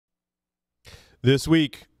This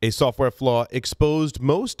week, a software flaw exposed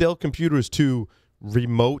most Dell computers to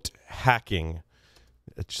remote hacking.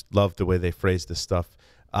 I just love the way they phrase this stuff.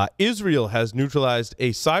 Israel has neutralized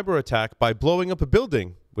a cyber attack by blowing up a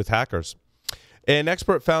building with hackers. An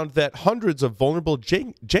expert found that hundreds of vulnerable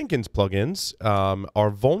Jenkins plugins are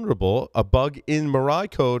vulnerable. A bug in Mirai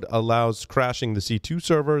code allows crashing the C2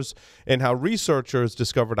 servers, and how researchers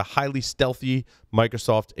discovered a highly stealthy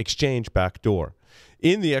Microsoft Exchange Backdoor.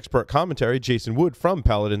 In the expert commentary, Jason Wood from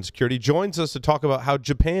Paladin Security joins us to talk about how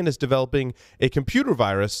Japan is developing a computer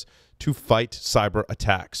virus to fight cyber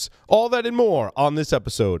attacks. All that and more on this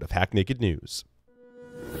episode of Hack Naked News.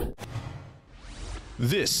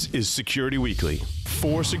 This is Security Weekly,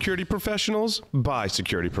 for security professionals, by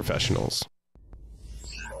security professionals.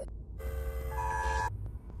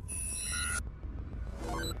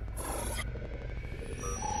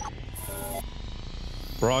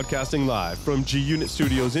 Broadcasting live from G-Unit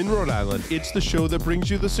Studios in Rhode Island, it's the show that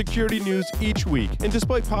brings you the security news each week. And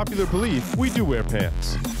despite popular belief, we do wear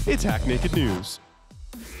pants. It's Hack Naked News.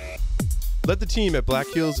 Let the team at Black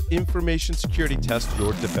Hills Information Security test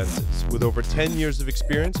your defenses. With over 10 years of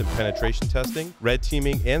experience in penetration testing, red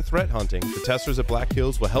teaming, and threat hunting, the testers at Black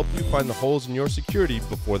Hills will help you find the holes in your security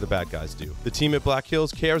before the bad guys do. The team at Black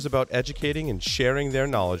Hills cares about educating and sharing their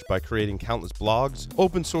knowledge by creating countless blogs,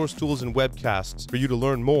 open source tools, and webcasts for you to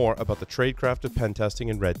learn more about the tradecraft of pen testing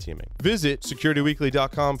and red teaming. Visit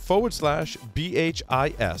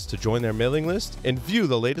securityweekly.com/BHIS to join their mailing list and view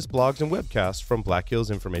the latest blogs and webcasts from Black Hills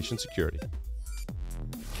Information Security.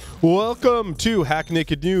 Welcome to Hack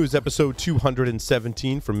Naked News, episode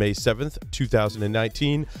 217 from May 7th,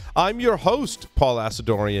 2019. I'm your host, Paul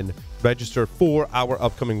Asadorian. Register for our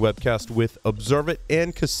upcoming webcast with Observe It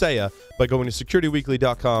and Kaseya by going to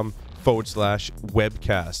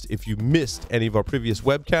securityweekly.com/webcast. If you missed any of our previous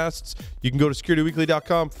webcasts, you can go to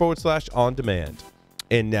securityweekly.com/on-demand.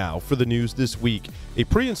 And now for the news this week. A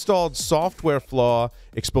pre-installed software flaw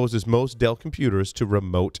exposes most Dell computers to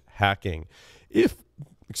remote hacking.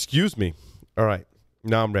 Excuse me. All right,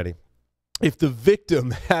 now I'm ready. If the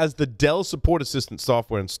victim has the Dell Support Assistant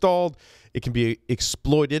software installed, it can be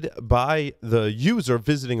exploited by the user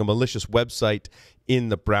visiting a malicious website in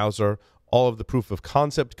the browser. All of the proof of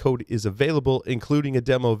concept code is available, including a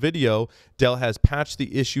demo video. Dell has patched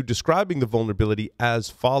the issue, describing the vulnerability as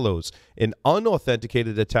follows. An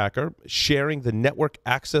unauthenticated attacker sharing the network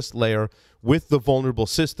access layer with the vulnerable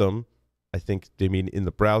system, I think they mean in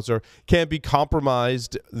the browser, can compromise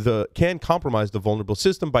the vulnerable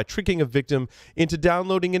system by tricking a victim into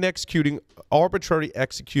downloading and executing arbitrary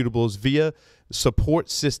executables via support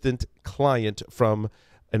assistant client from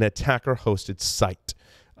an attacker-hosted site.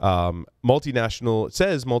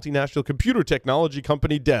 Multinational computer technology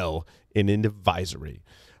company Dell in an advisory.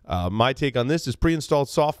 My take on this is pre-installed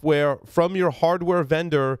software from your hardware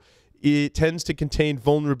vendor. It tends to contain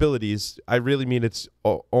vulnerabilities. I really mean it's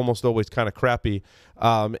almost always kind of crappy.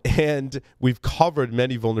 And we've covered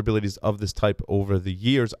many vulnerabilities of this type over the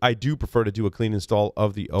years. I do prefer to do a clean install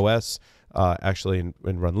of the OS, actually, and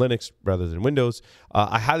run Linux rather than Windows.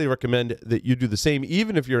 I highly recommend that you do the same,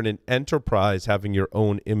 even if you're in an enterprise. Having your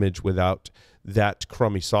own image without that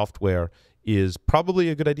crummy software is probably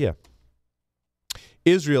a good idea.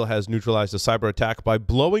 Israel has neutralized a cyber attack by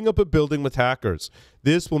blowing up a building with hackers.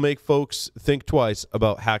 This will make folks think twice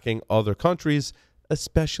about hacking other countries,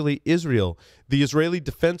 especially Israel. The Israeli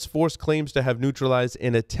Defense Force claims to have neutralized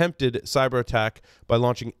an attempted cyber attack by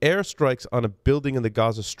launching airstrikes on a building in the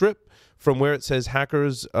Gaza Strip, from where it says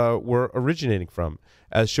hackers were originating from.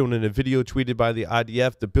 As shown in a video tweeted by the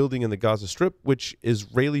IDF, the building in the Gaza Strip, which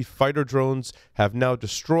Israeli fighter drones have now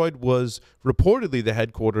destroyed, was reportedly the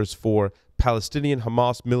headquarters for Palestinian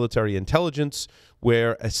Hamas military intelligence,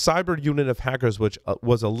 where a cyber unit of hackers which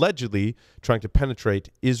was allegedly trying to penetrate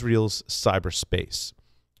Israel's cyberspace.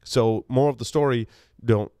 So, more of the story,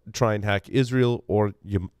 don't try and hack Israel or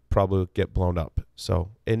you probably get blown up. So,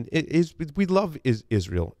 and we love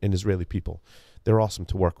Israel and Israeli people. They're awesome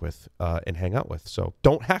to work with and hang out with. So,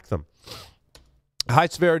 don't hack them.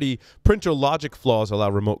 High-severity PrinterLogic flaws allow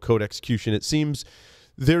remote code execution. It seems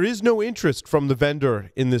there is no interest from the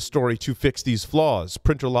vendor in this story to fix these flaws.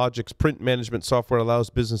 PrinterLogic's print management software allows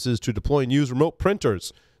businesses to deploy and use remote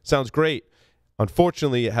printers. Sounds great.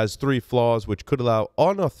 Unfortunately, it has 3 flaws which could allow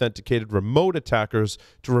unauthenticated remote attackers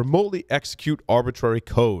to remotely execute arbitrary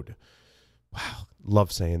code. Wow,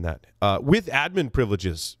 love saying that. With admin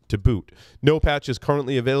privileges to boot. No patch is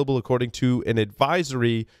currently available according to an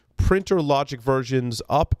advisory. PrinterLogic versions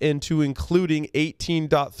up into including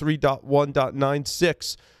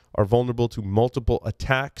 18.3.1.96 are vulnerable to multiple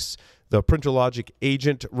attacks. The PrinterLogic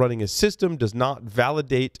agent running a system does not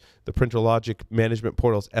validate the PrinterLogic Management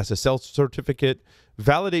Portal's SSL certificate,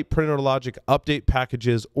 validate PrinterLogic update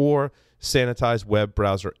packages, or sanitize web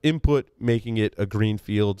browser input, making it a green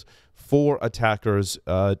field for attackers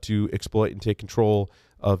to exploit and take control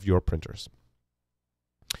of your printers.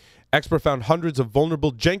 Expert found hundreds of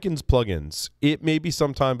vulnerable Jenkins plugins. It may be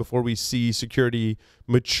some time before we see security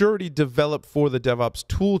maturity develop for the DevOps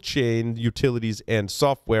toolchain, utilities, and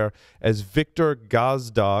software, as Victor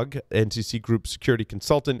Gazdag, NTC Group security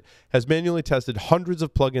consultant, has manually tested hundreds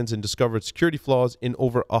of plugins and discovered security flaws in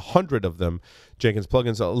over 100 of them. Jenkins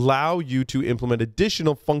plugins allow you to implement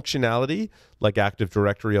additional functionality like Active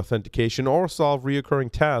Directory authentication or solve recurring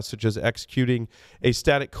tasks such as executing a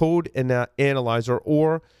static code analyzer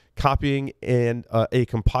or copying a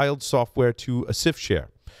compiled software to a CIF share.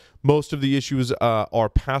 Most of the issues are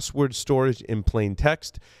password storage in plain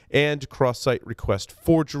text and cross-site request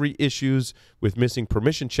forgery issues with missing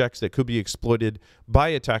permission checks that could be exploited by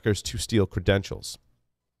attackers to steal credentials.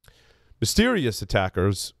 Mysterious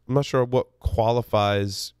attackers, I'm not sure what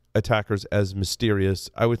qualifies attackers as mysterious.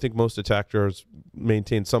 I would think most attackers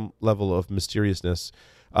maintain some level of mysteriousness.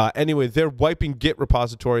 Anyway, they're wiping Git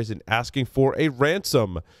repositories and asking for a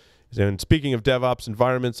ransom. And speaking of DevOps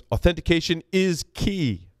environments, authentication is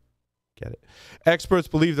key. Get it? Experts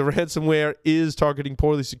believe the ransomware is targeting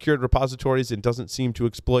poorly secured repositories and doesn't seem to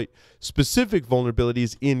exploit specific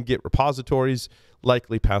vulnerabilities in Git repositories,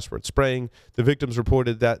 likely password spraying. The victims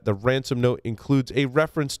reported that the ransom note includes a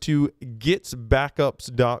reference to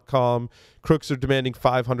gitsbackups.com. Crooks are demanding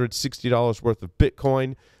 $560 worth of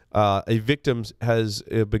Bitcoin. A victim has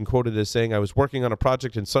been quoted as saying, "I was working on a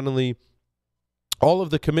project and suddenly all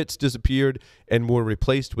of the commits disappeared and were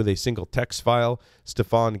replaced with a single text file."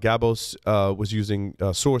 Stefan Gabos was using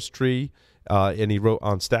SourceTree, and he wrote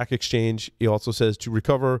on Stack Exchange. He also says to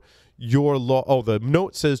recover your the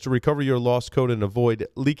note says to recover your lost code and avoid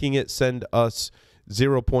leaking it, send us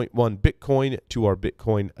 0.1 Bitcoin to our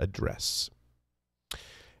Bitcoin address.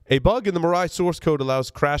 A bug in the Mirai source code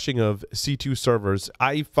allows crashing of C2 servers.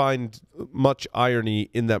 I find much irony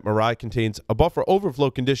in that Mirai contains a buffer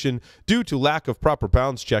overflow condition due to lack of proper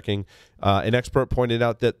bounds checking. An expert pointed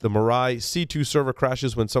out that the Mirai C2 server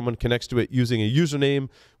crashes when someone connects to it using a username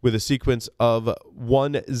with a sequence of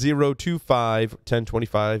 1025,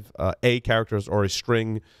 1025 A characters or a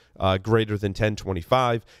string greater than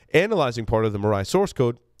 1025. Analyzing part of the Mirai source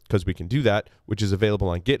code, because we can do that, which is available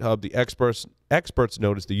on GitHub, the experts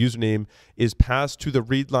notice the username is passed to the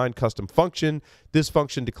readline custom function. This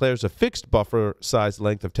function declares a fixed buffer size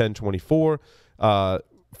length of 1024. For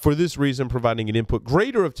this reason, providing an input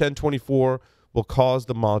greater of 1024 will cause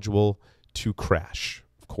the module to crash,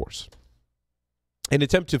 of course. An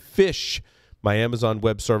attempt to phish my Amazon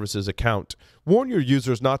Web Services account. Warn your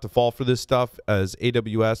users not to fall for this stuff, as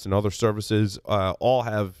AWS and other services all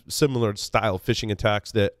have similar style phishing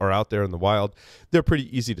attacks that are out there in the wild. They're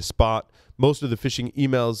pretty easy to spot. Most of the phishing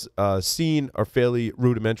emails seen are fairly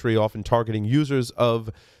rudimentary, often targeting users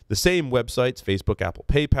of the same websites, Facebook, Apple,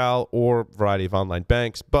 PayPal, or a variety of online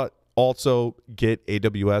banks, but also Git,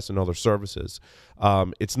 AWS, and other services.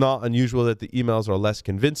 It's not unusual that the emails are less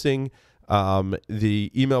convincing. The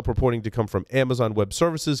email purporting to come from Amazon Web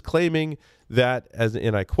Services claiming that,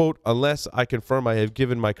 and I quote, "unless I confirm I have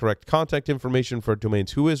given my correct contact information for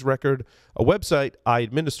domains whois record, a website I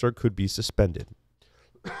administer could be suspended."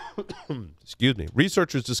 Excuse me.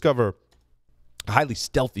 Researchers discover a highly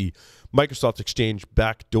stealthy Microsoft Exchange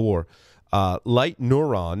backdoor. Light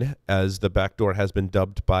Neuron, as the backdoor has been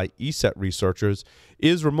dubbed by ESET researchers,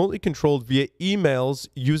 is remotely controlled via emails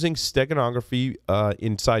using steganography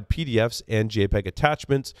inside PDFs and JPEG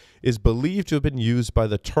attachments, is believed to have been used by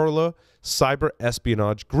the Turla cyber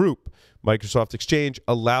espionage group. Microsoft Exchange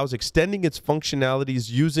allows extending its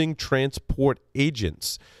functionalities using transport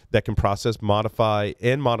agents that can process, modify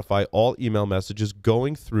all email messages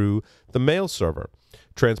going through the mail server.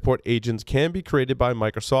 Transport agents can be created by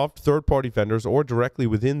Microsoft, third-party vendors, or directly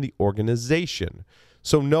within the organization.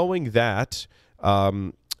 So knowing that,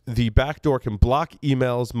 the backdoor can block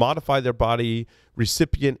emails, modify their body,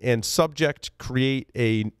 recipient, and subject, create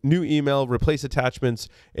a new email, replace attachments,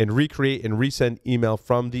 and recreate and resend email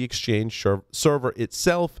from the Exchange server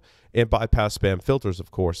itself, and bypass spam filters,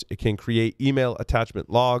 of course. It can create email attachment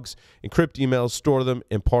logs, encrypt emails, store them,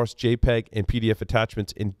 and parse JPEG and PDF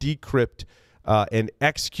attachments, and decrypt and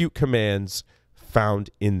execute commands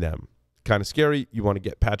found in them. Kind of scary. You want to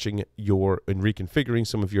get patching and reconfiguring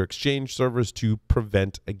some of your Exchange servers to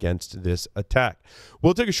prevent against this attack.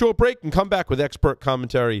 We'll take a short break and come back with expert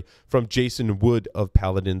commentary from Jason Wood of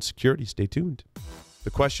Paladin Security. Stay tuned. The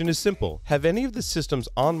question is simple. Have any of the systems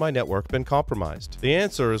on my network been compromised? The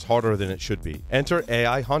answer is harder than it should be. Enter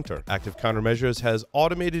AI Hunter. Active Countermeasures has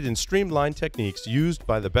automated and streamlined techniques used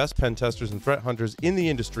by the best pen testers and threat hunters in the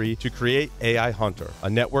industry to create AI Hunter, a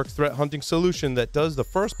network threat hunting solution that does the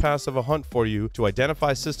first pass of a hunt for you to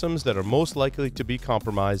identify systems that are most likely to be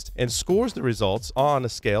compromised and scores the results on a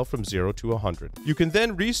scale from 0 to 100. You can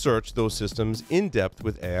then research those systems in depth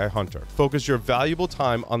with AI Hunter. Focus your valuable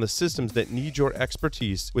time on the systems that need your expertise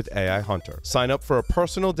with AI Hunter. Sign up for a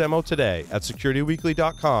personal demo today at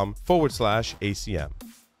securityweekly.com/ACM.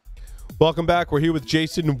 Welcome back. We're here with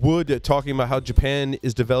Jason Wood talking about how Japan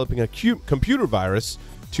is developing a computer virus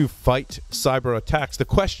to fight cyber attacks. The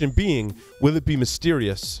question being, will it be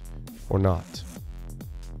mysterious or not?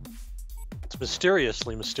 It's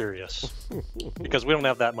mysteriously mysterious because we don't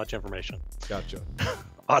have that much information. Gotcha.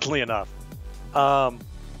 Oddly enough. I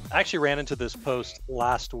actually ran into this post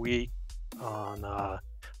last week on a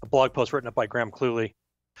blog post written up by Graham Cluley,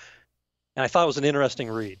 and I thought it was an interesting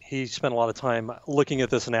read. He spent a lot of time looking at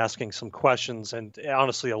this and asking some questions, and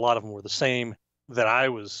honestly, a lot of them were the same that I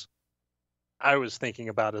was thinking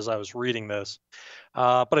about as I was reading this.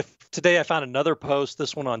 But today I found another post,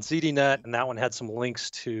 this one on ZDNet, and that one had some links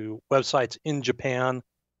to websites in Japan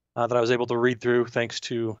that I was able to read through thanks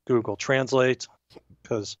to Google Translate,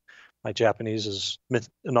 because my Japanese is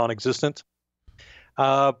non-existent.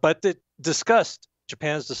 But it discussed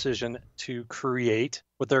Japan's decision to create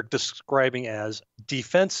what they're describing as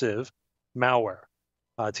defensive malware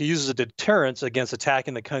to use as a deterrence against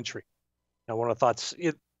attacking the country. Now, one of the thoughts,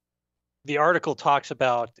 the article talks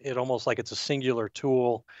about it almost like it's a singular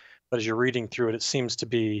tool, but as you're reading through it, it seems to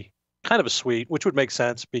be kind of a suite, which would make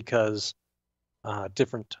sense because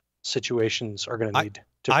different situations are going to need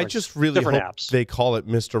different, I just really hope apps. They call it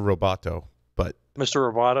Mr. Roboto, but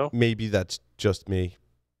Mr. Roboto? Maybe that's just me.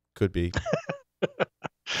 Could be.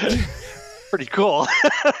 Pretty cool.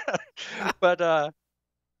 But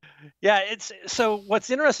yeah, it's so what's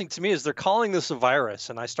interesting to me is they're calling this a virus,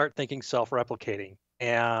 and I start thinking self-replicating.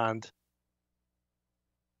 And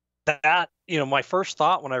that, my first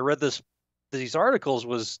thought when I read these articles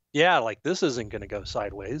was, yeah, like this isn't going to go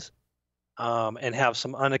sideways and have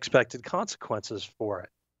some unexpected consequences for it.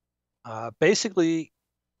 Basically,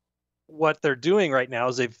 what they're doing right now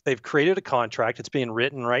is they've created a contract. It's being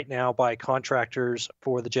written right now by contractors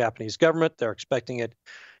for the Japanese government. They're expecting it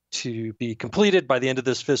to be completed by the end of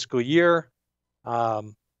this fiscal year.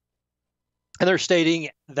 And they're stating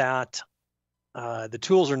that the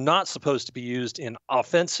tools are not supposed to be used in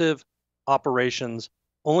offensive operations,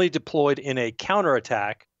 only deployed in a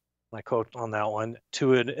counterattack, I quote on that one,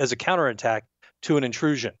 as a counterattack to an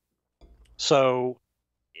intrusion. So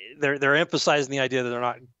they're emphasizing the idea that they're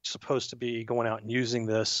not supposed to be going out and using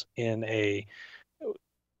this in an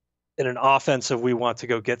offensive, we want to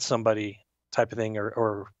go get somebody type of thing,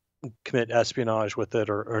 or commit espionage with it,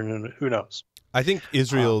 or who knows. I think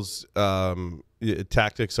Israel's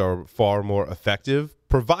tactics are far more effective,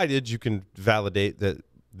 provided you can validate that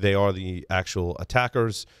they are the actual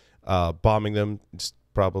attackers. Bombing them is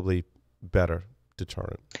probably better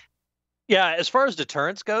deterrent. Yeah, as far as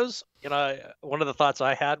deterrence goes, one of the thoughts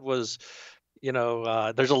I had was,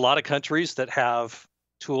 there's a lot of countries that have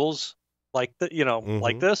tools like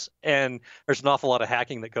like this, and there's an awful lot of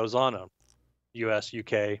hacking that goes on them. U.S.,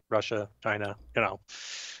 U.K., Russia, China,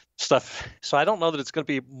 stuff. So I don't know that it's going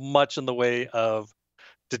to be much in the way of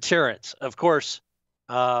deterrence. Of course,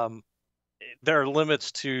 there are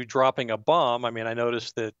limits to dropping a bomb. I mean, I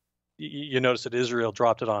noticed that you noticed that Israel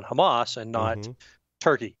dropped it on Hamas and not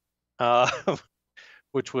Turkey.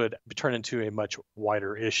 Which would turn into a much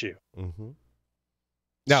wider issue.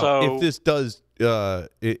 Now, if this does, it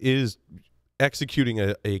is executing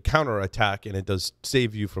a counterattack and it does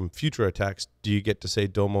save you from future attacks, do you get to say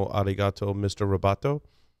domo arigato, Mr. Roboto?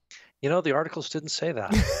 The articles didn't say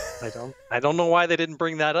that. I don't know why they didn't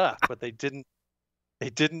bring that up, but they didn't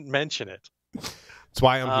mention it. That's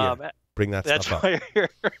why I'm here. Bring that stuff up. That's why you're here.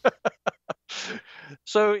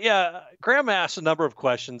 So yeah, Graham asked a number of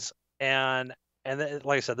questions. And then,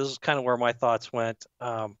 like I said, this is kind of where my thoughts went.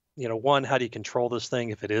 One, how do you control this thing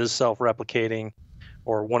if it is self-replicating,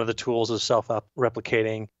 or one of the tools is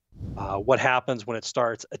self-replicating? What happens when it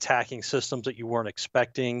starts attacking systems that you weren't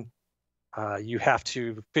expecting? You have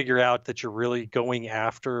to figure out that you're really going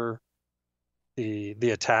after the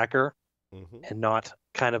attacker and not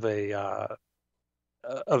kind of a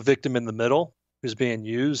victim in the middle who's being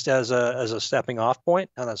used as a stepping off point.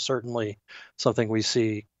 And that's certainly something we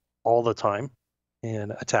see all the time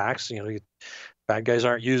in attacks. Bad guys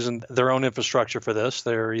aren't using their own infrastructure for this.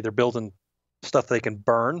 They're either building stuff they can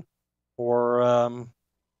burn, or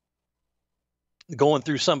going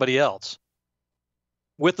through somebody else.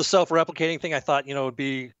 With the self-replicating thing, I thought, it would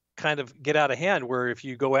be kind of get out of hand, where if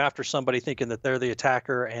you go after somebody thinking that they're the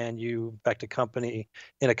attacker and you infect a company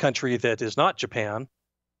in a country that is not Japan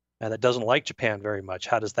and that doesn't like Japan very much,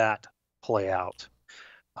 how does that play out?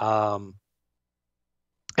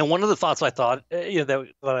 And one of the thoughts I thought, that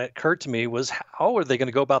occurred to me was, how are they going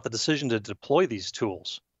to go about the decision to deploy these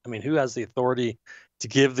tools? I mean, who has the authority to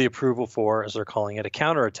give the approval for, as they're calling it, a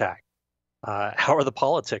counterattack? How are the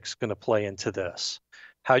politics going to play into this?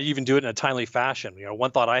 How do you even do it in a timely fashion?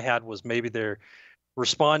 One thought I had was maybe they're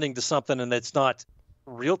responding to something and it's not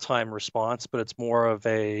real-time response, but it's more of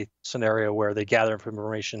a scenario where they gather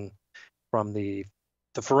information from the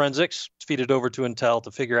forensics, feed it over to Intel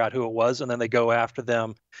to figure out who it was, and then they go after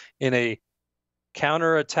them in a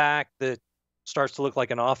counterattack that starts to look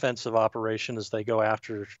like an offensive operation as they go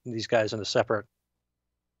after these guys in a separate,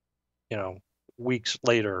 weeks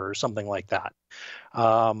later or something like that.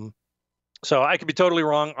 So I could be totally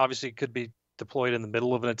wrong. Obviously, it could be deployed in the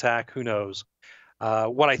middle of an attack. Who knows?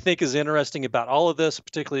 What I think is interesting about all of this,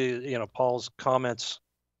 particularly, Paul's comments,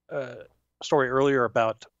 story earlier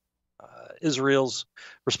about Israel's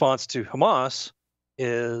response to Hamas,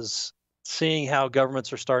 is seeing how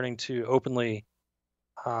governments are starting to openly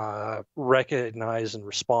recognize and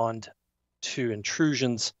respond to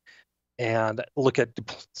intrusions and look at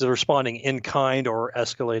the responding in kind or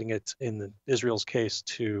escalating it, in Israel's case,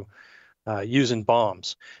 to using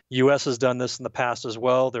bombs. U.S. has done this in the past as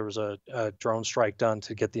well. There was a drone strike done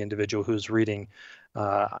to get the individual who's reading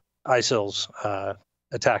ISIL's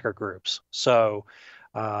attacker groups. So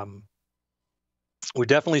we're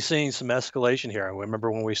definitely seeing some escalation here. I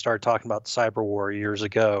remember when we started talking about cyber war years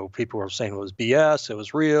ago, people were saying it was BS, it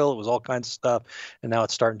was real, it was all kinds of stuff, and now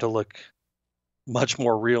it's starting to look much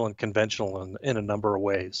more real and conventional in a number of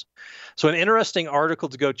ways. So an interesting article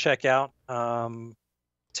to go check out.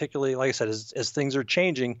 Particularly, like I said, as things are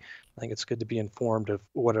changing, I think it's good to be informed of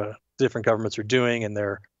what different governments are doing and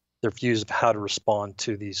their views of how to respond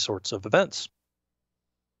to these sorts of events.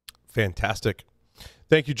 Fantastic.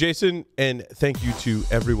 Thank you, Jason, and thank you to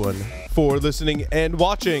everyone for listening and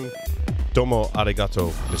watching. Domo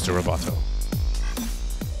arigato, Mr. Roboto.